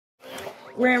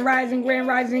Grand rising, grand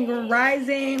rising, grand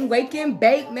rising. Wake and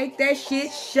bake, make that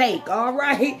shit shake. All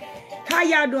right. How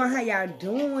y'all doing? How y'all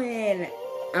doing?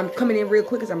 I'm coming in real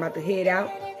quick because I'm about to head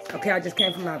out. Okay, I just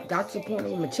came from my doctor's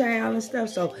appointment with my child and stuff.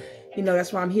 So, you know,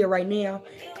 that's why I'm here right now.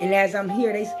 And as I'm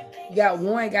here, they got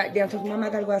one goddamn talking, Mama, I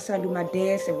gotta go outside and do my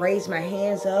dance and raise my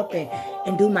hands up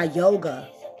and do my yoga.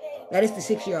 That is the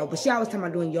 6-year-old. But she always talking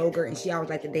about doing yoga and she always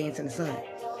like to dance in the sun.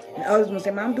 And others gonna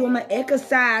say, Mom, I'm doing my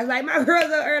exercise. Like my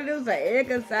girls up early was like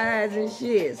exercise and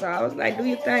shit. So I was like, do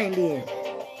your thing then.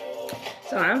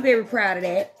 So I'm very proud of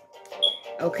that.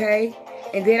 Okay.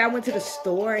 And then I went to the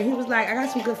store and he was like, I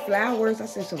got some good flowers. I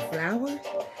said, some flowers?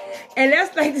 And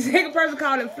that's like the second person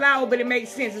called it flower, but it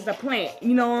makes sense. It's a plant.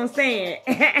 You know what I'm saying?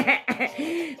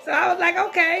 So I was like,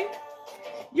 okay.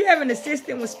 You have an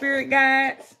assistant with spirit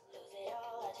guides?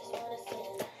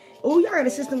 Oh, you got an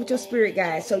assistant with your spirit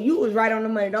guides. So you was right on the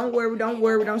money. Don't worry,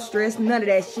 don't stress, none of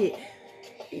that shit.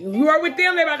 You are with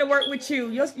them, they're about to work with you.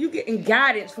 You getting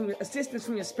guidance from your assistance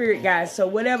from your spirit guides. So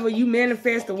whatever you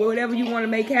manifest or whatever you want to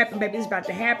make happen, baby, it's about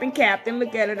to happen, Captain.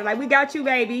 Look at it. They're like, we got you,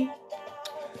 baby.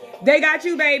 They got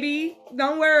you, baby.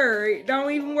 Don't worry. Don't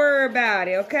even worry about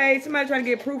it, okay? Somebody trying to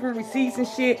get proof and receipts and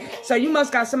shit. So you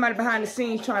must got somebody behind the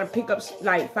scenes trying to pick up,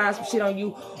 like, find some shit on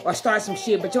you or start some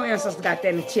shit. But your ancestors got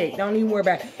that in check. Don't even worry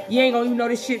about it. You ain't gonna even know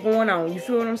this shit going on. You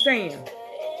feel what I'm saying?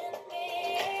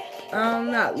 I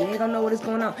don't know. You ain't gonna know what is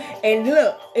going on. And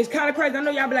look, it's kind of crazy. I know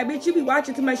y'all be like, bitch, you be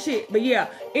watching too much shit. But yeah,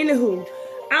 anywho,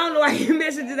 I don't know why you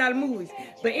messages out of movies.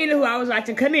 But anywho, I was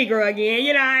watching Kanigra again.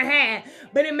 You know, I had.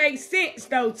 But it makes sense,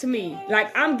 though, to me.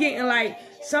 Like, I'm getting, like,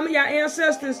 some of y'all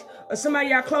ancestors or somebody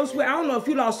y'all close with. I don't know if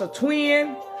you lost a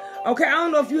twin. Okay, I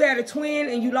don't know if you had a twin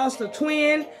and you lost a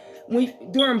twin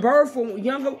during birth or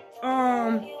younger age.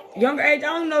 I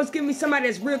don't know. It's giving me somebody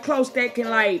that's real close that can,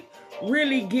 like,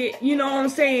 really get, you know what I'm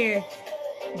saying,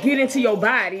 get into your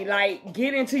body, like,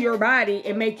 get into your body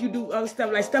and make you do other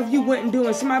stuff, like stuff you wouldn't do.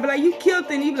 And somebody be like, you killed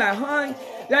it, and you be like, huh?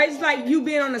 Like, it's like you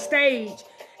being on the stage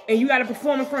and you got to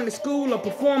perform in front of the school or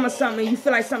perform or something, and you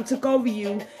feel like something took over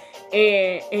you,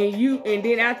 and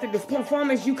then after the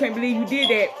performance, you can't believe you did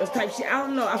that, this type of shit. I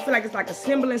don't know. I feel like it's like a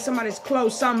symbol in somebody's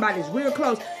close, somebody's real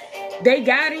close. They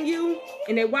guiding you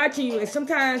and they watching you, and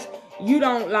sometimes you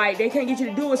don't, like, they can't get you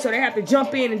to do it, so they have to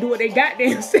jump in and do what they got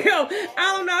themselves.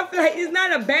 I don't know, I feel like it's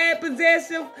not a bad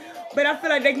possessive, but I feel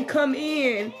like they can come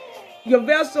in, your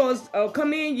vessels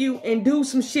come in you and do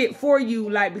some shit for you,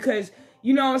 like, because,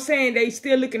 you know what I'm saying, they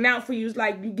still looking out for you. It's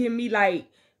like you give me, like,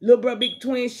 little bro, big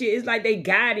twin shit. It's like they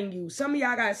guiding you. Some of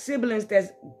y'all got siblings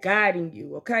that's guiding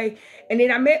you, okay? And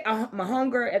then I met my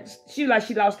hunger, she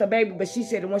lost her baby, but she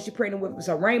said the one she pregnant with was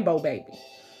a rainbow baby.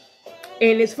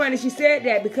 And it's funny she said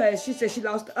that because she said she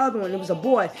lost the other one. It was a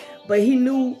boy. But he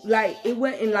knew, like, it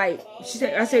wasn't like,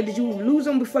 I said, did you lose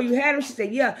him before you had him? She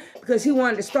said, yeah, because he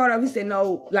wanted to start off. He said,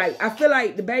 no, like, I feel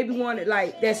like the baby wanted,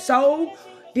 like, that soul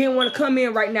didn't want to come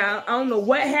in right now. I don't know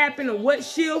what happened or what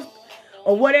shift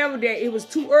or whatever, that it was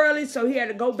too early, so he had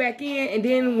to go back in. And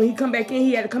then when he come back in,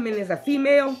 he had to come in as a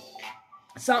female.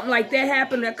 Something like that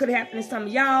happened. That could have happened to some of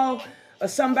y'all or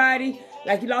somebody.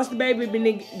 Like, you lost the baby, but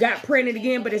then got pregnant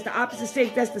again, but it's the opposite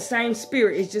sex. That's the same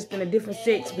spirit. It's just in a different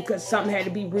sex because something had to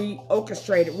be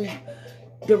reorchestrated,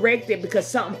 redirected because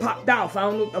something popped off. I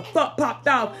don't know what the fuck popped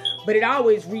off, but it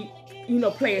always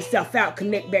play itself out,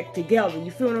 connect back together.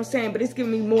 You feel what I'm saying? But it's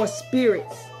giving me more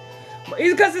spirits.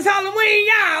 It's because it's Halloween,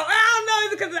 y'all. I don't know.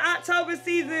 It's because it's October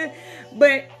season,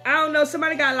 but I don't know.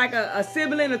 Somebody got like a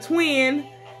sibling, a twin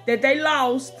that they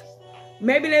lost.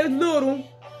 Maybe they was little,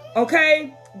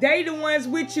 okay? They the ones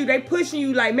with you. They pushing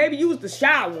you. Like, maybe you was the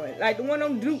shy one. Like, the one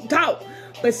don't do talk.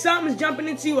 But something's jumping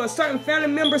into you. A certain family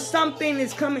member, something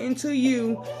is coming into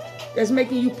you that's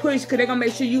making you push. Because they're going to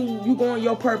make sure you go on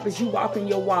your purpose. You walk in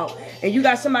your walk. And you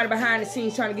got somebody behind the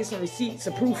scenes trying to get some receipts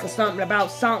or proof or something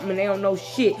about something. And they don't know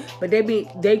shit. But they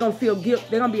going to feel guilt.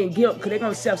 They're going to be in guilt because they're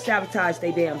going to self-sabotage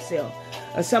their damn self.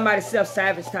 Or somebody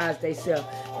self-sabotage themselves.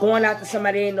 Going out to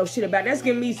somebody they ain't know shit about. That's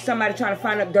giving me somebody trying to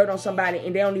find up dirt on somebody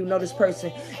and they don't even know this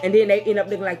person. And then they end up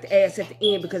looking like the ass at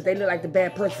the end because they look like the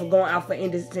bad person for going out for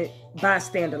innocent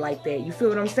bystander like that. You feel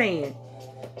what I'm saying?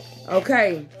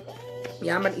 Okay.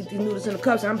 Yeah, I'm about to eat these noodles in the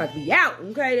cups and I'm about to be out.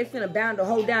 Okay, they feeling bound to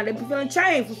hold down. They be feeling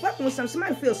chained for fucking with something.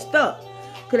 Somebody feel stuck.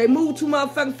 Because they move too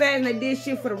motherfucking fast and they did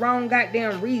shit for the wrong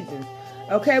goddamn reasons.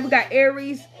 Okay, we got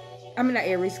Aries. I mean, not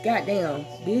Aries. Goddamn,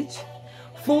 bitch.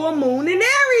 Full moon in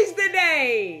Aries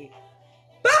today.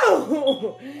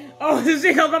 Boom. Oh, this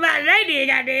shit gonna come out today, then,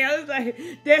 goddamn. It's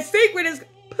like, that secret is,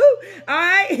 poof. All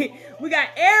right. We got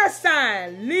air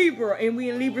sign, Libra, and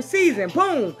we in Libra season.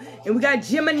 Boom. And we got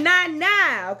Gemini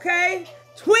now, okay?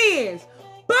 Twins.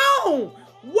 Boom.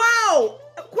 Whoa.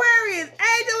 Aquarius,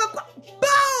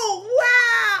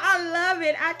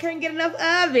 can't get enough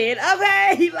of it.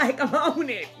 Okay, like I'm on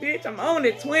it, bitch. I'm on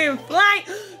it. Twin flame.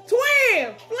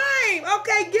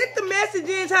 Okay, get the message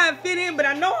in, how it fit in, but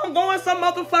I know I'm going some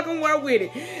motherfucking where with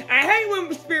it. I hate when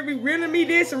the spirit be ridding me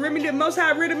this and ridding me that. Most high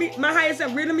ridding me, my highest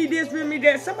self ridding me this, ridding me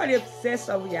that. Somebody obsessed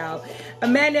over y'all. A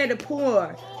man that the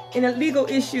poor in illegal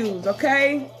issues.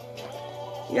 Okay,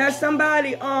 you got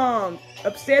somebody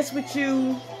obsessed with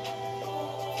you.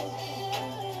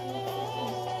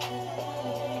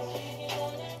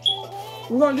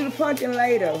 We're going to do the punking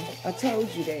later. I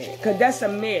told you that. Because that's a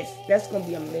mess. That's going to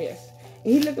be a mess.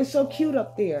 And he looking so cute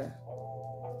up there.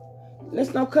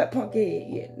 Let's not cut punk head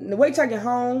yet. Wait till I get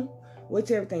home. Wait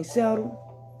till everything settled.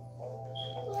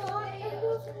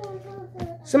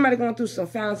 Somebody going through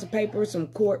found some papers, some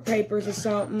court papers or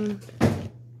something.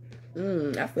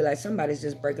 I feel like somebody's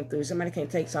just breaking through. Somebody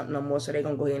can't take something no more, so they're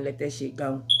going to go ahead and let that shit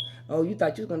go. Oh, you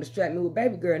thought you was going to distract me with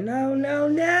baby girl. No.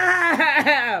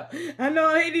 I know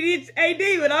I hated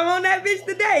AD, but I'm on that bitch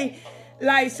today.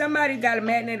 Like, somebody got a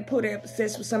magnet to put their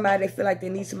obsessed with somebody. They feel like they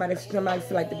need somebody. Somebody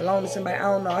feel like they belong to somebody. I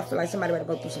don't know. I feel like somebody better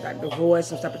go through some type of divorce,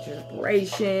 some type of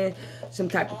separation, some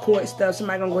type of court stuff.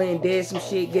 Somebody going to go ahead and dead some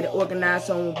shit, get it organized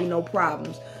so there won't be no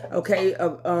problems. Okay?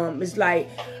 It's like...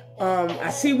 I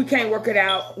see we can't work it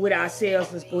out with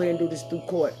ourselves. Let's go ahead and do this through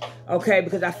court. Okay?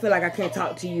 Because I feel like I can't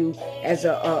talk to you as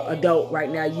a adult right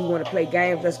now. You want to play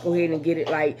games? Let's go ahead and get it.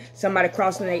 Like somebody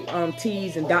crossing their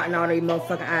T's and dotting all their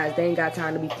motherfucking I's. They ain't got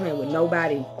time to be playing with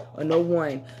nobody or no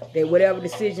one. They whatever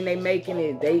decision they making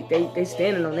it, they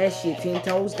standing on that shit 10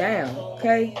 toes down.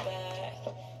 Okay?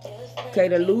 Okay,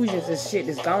 the illusions and shit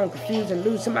is gone, confused and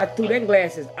illusion. Somebody threw their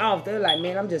glasses off. They're like,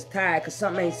 man, I'm just tired because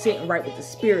something ain't sitting right with the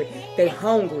spirit. They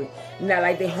hungry. Not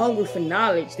like they hungry for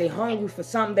knowledge. They hungry for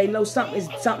something. They know something's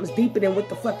deeper than what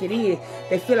the fuck it is.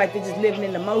 They feel like they're just living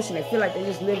in the motion. They feel like they're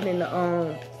just living in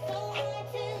the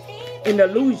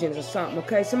illusions or something.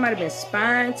 Okay, somebody been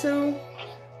spying too.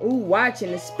 Ooh,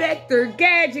 watching Inspector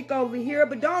Gadget over here,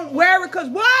 but don't worry, cause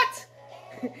what?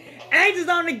 Angels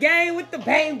on the game with the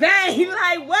bang bang.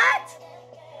 Like what?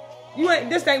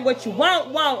 This ain't what you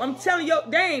want. I'm telling you,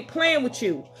 they ain't playing with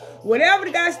you. Whatever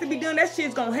the guys to be doing, that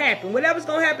shit's gonna happen. Whatever's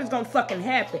gonna happen is gonna fucking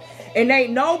happen. And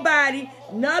ain't nobody,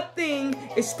 nothing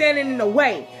is standing in the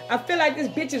way. I feel like this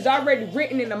bitch is already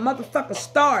written in the motherfucking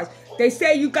stars. They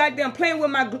say you goddamn playing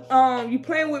with my,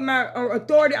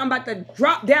 authority. I'm about to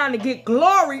drop down to get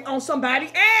glory on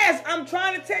somebody's ass. I'm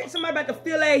trying to tell you, somebody about to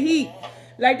feel that heat.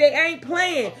 Like they ain't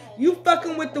playing. You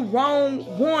fucking with the wrong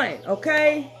one,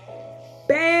 okay?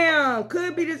 Bam.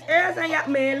 Could be this ass on y'all.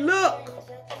 Man, look.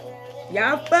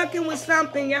 Y'all fucking with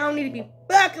something y'all don't need to be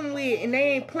fucking with. And they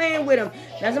ain't playing with them.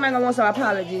 Now somebody gonna want some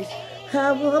apologies.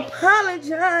 I will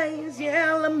apologize,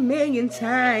 yeah, 1,000,000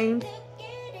 times.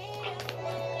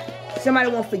 Somebody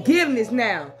want forgiveness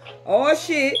now. Oh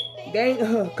shit. They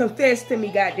ain't confess to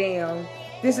me, goddamn.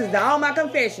 This is all my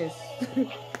confessions.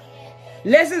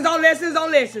 Lessons on lessons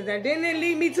on lessons. And then they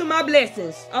lead me to my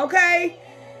blessings. Okay?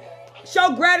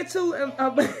 Show gratitude.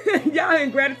 Y'all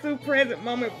in gratitude present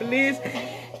moment bliss.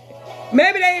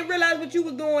 Maybe they didn't realize what you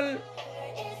was doing.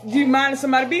 You minding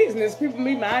somebody's business. People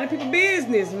be minding people's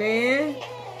business, man.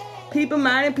 People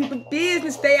minding people's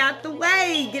business. Stay out the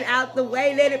way. Get out the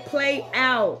way. Let it play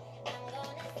out.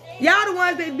 Y'all the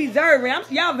ones that deserve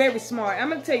it. Y'all very smart. I'm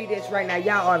going to tell you this right now.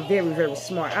 Y'all are very, very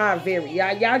smart.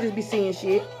 Y'all just be seeing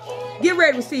shit. Get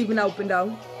ready to receive and open,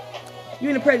 though. You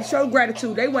in the present, show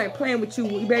gratitude. They wasn't playing with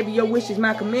you. Baby, your wish is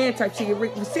my command type shit.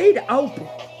 Receive the open.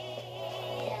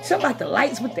 Something about the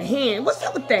lights with the hand. What's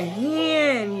up with the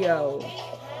hand, yo?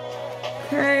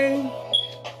 Okay.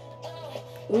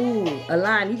 Ooh, a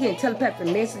line. You getting telepathic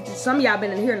messages. Some of y'all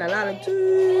been hearing a lot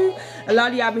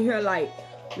of y'all been hearing like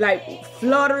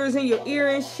flutters in your ear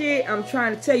and shit. I'm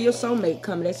trying to tell your soulmate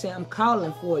coming. They say I'm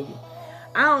calling for you.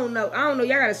 I don't know. Y'all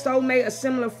got a soulmate, a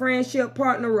similar friendship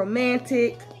partner,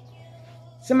 romantic.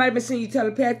 Somebody been seeing you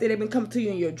telepathic. They've been coming to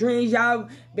you in your dreams. Y'all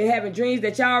been having dreams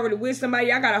that y'all already with somebody.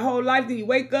 Y'all got a whole life. Then you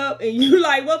wake up and you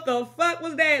like, what the fuck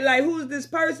was that? Like, who's this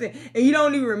person? And you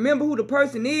don't even remember who the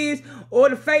person is or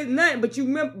the face, nothing. But you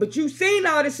remember. But you seen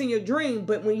all this in your dream.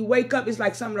 But when you wake up, it's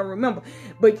like something to remember.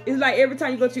 But it's like every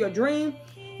time you go to your dream,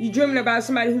 you dreaming about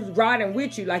somebody who's riding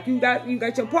with you. Like you got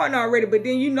your partner already, but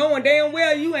then you knowing damn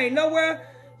well you ain't nowhere.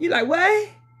 You like, what?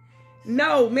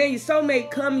 No, man, your soulmate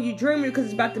coming. You dreaming because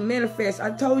it's about to manifest.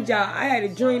 I told y'all I had a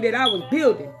dream that I was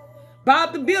building.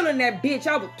 Bob the building that bitch.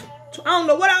 I don't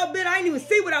know what I was building. I didn't even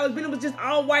see what I was building. It was just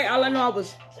all white. All I know I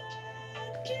was,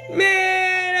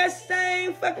 man. man, that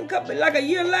same fucking couple, like a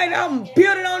year later, I'm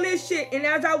building on this shit. And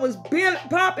as I was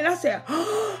popping, I said, and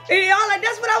y'all like,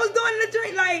 that's what I was doing in the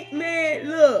drink. Like, man,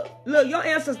 look, your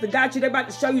ancestors got you. They about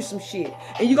to show you some shit.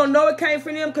 And you're gonna know it came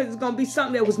from them because it's gonna be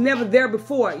something that was never there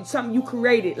before. Something you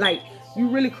created, like, you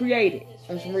really created.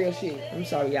 On some real shit. I'm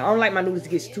sorry, y'all. I don't like my noodles to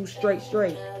get too straight.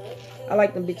 I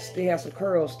like them bitches to have some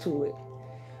curls to it.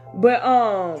 But,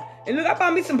 and look, I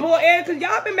found me some boiled eggs because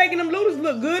y'all been making them noodles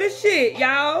look good as shit,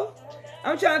 y'all.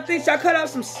 I'm trying to think, should I cut out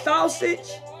some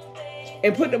sausage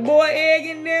and put the boiled egg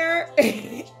in there?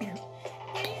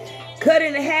 Cut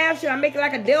it in half. Should I make it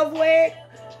like a devil egg?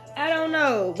 I don't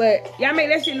know. But y'all make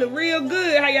that shit look real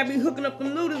good. How y'all be hooking up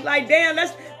them noodles like, damn,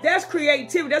 that's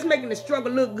creativity. That's making the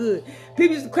struggle look good.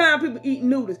 People used to clown people eating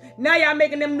noodles. Now y'all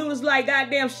making them noodles like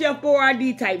goddamn Chef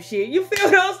Boyardee type shit. You feel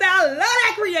what I'm saying? I love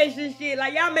that creation shit.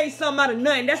 Like y'all make something out of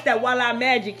nothing. That's that Walla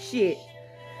magic shit.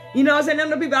 You know what I'm saying? Them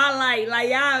the people I like. Like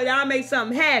y'all make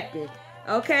something happen.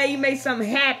 Okay? You make something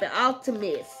happen.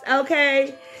 Optimist.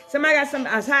 Okay? Somebody got some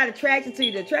hot attraction to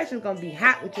you. The attraction's gonna be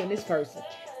hot with you and this person.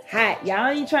 Hot. Y'all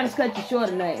ain't trying to cut you short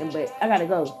or nothing, but I gotta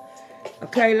go.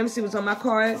 Okay, let me see what's on my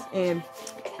cards, and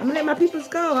I'm gonna let my peoples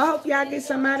go. I hope y'all get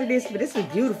something out of this, but this is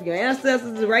beautiful. Your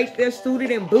ancestors is right there, suited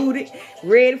and booted,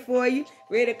 ready for you,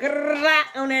 ready to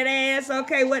on that ass.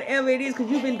 Okay, whatever it is,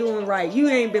 because you've been doing right. You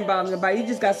ain't been bothering nobody. You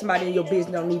just got somebody in your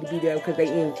business don't need to be there because they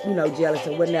in, jealous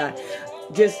and whatnot.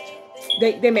 Just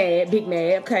they mad, big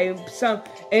mad. Okay, and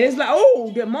it's like,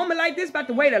 oh, the moment like this about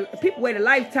to people wait a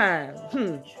lifetime.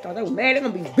 Thought they were mad. They're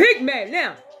gonna be big mad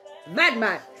now.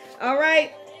 Mad. All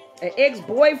right. An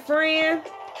ex-boyfriend.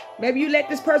 Maybe you let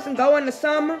this person go in the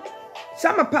summer.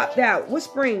 Summer popped out. What's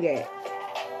spring at?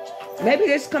 Maybe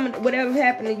this coming, whatever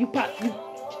happened, and you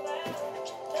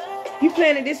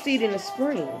planted this seed in the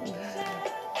spring.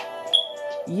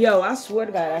 Yo, I swear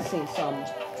to God, I seen summer.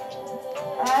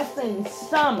 I seen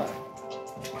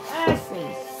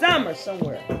summer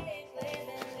somewhere.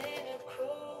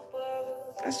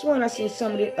 I swear I seen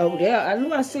some of it. Oh, yeah, I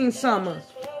knew I seen summer.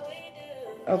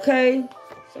 Okay?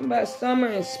 Somebody summer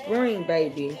and spring,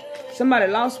 baby. Somebody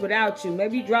lost without you.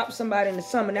 Maybe you dropped somebody in the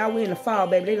summer. Now we're in the fall,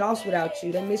 baby. They lost without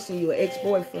you. They missing you, an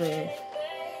ex-boyfriend.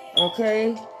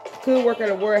 Okay? Could work at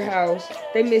a warehouse.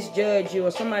 They misjudge you.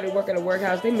 Or somebody work at a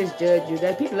warehouse. They misjudge you.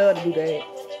 People love to do that.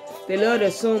 They love to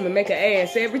assume and make an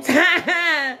ass every time.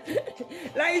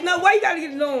 Like, there's no way you gotta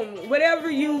get known. Whatever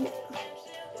you...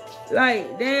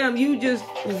 Like, damn, you just...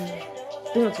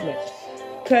 doing too much.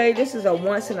 Okay, this is a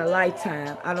once in a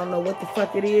lifetime. I don't know what the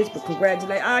fuck it is, but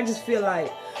congratulations. I just feel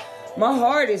like my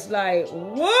heart is like,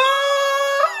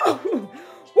 whoa! Woo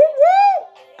woo!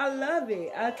 I love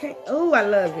it. I can't. Oh, I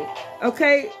love it.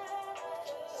 Okay,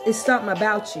 it's something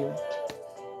about you.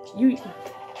 You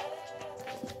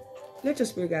let your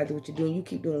spirit guide do what you're doing. You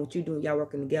keep doing what you're doing. Y'all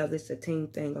working together. It's a team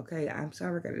thing. Okay, I'm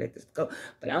sorry I gotta let this go,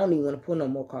 but I don't even want to pull no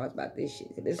more cards about this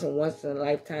shit. This is a once in a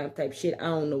lifetime type shit. I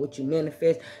don't know what you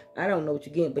manifest. I don't know what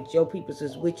you're getting, but your peoples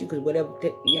is with you because whatever.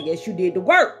 I guess you did the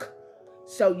work,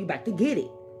 so you about to get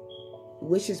it.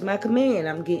 Wish is my command.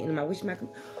 I'm getting my wish. My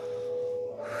command.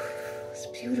 It's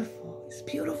beautiful. It's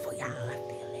beautiful, y'all. I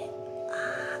feel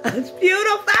it. It's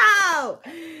beautiful.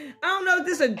 I don't know if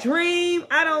this is a dream.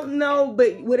 I don't know,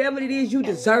 but whatever it is, you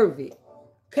deserve it.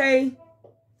 Okay?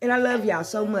 And I love y'all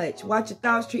so much. Watch your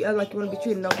thoughts. Treat others like you want to be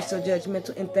treated. Don't be so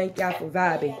judgmental. And thank y'all for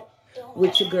vibing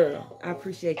with your girl. I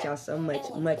appreciate y'all so much.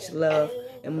 Much love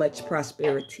and much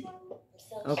prosperity.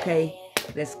 Okay?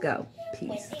 Let's go.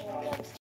 Peace.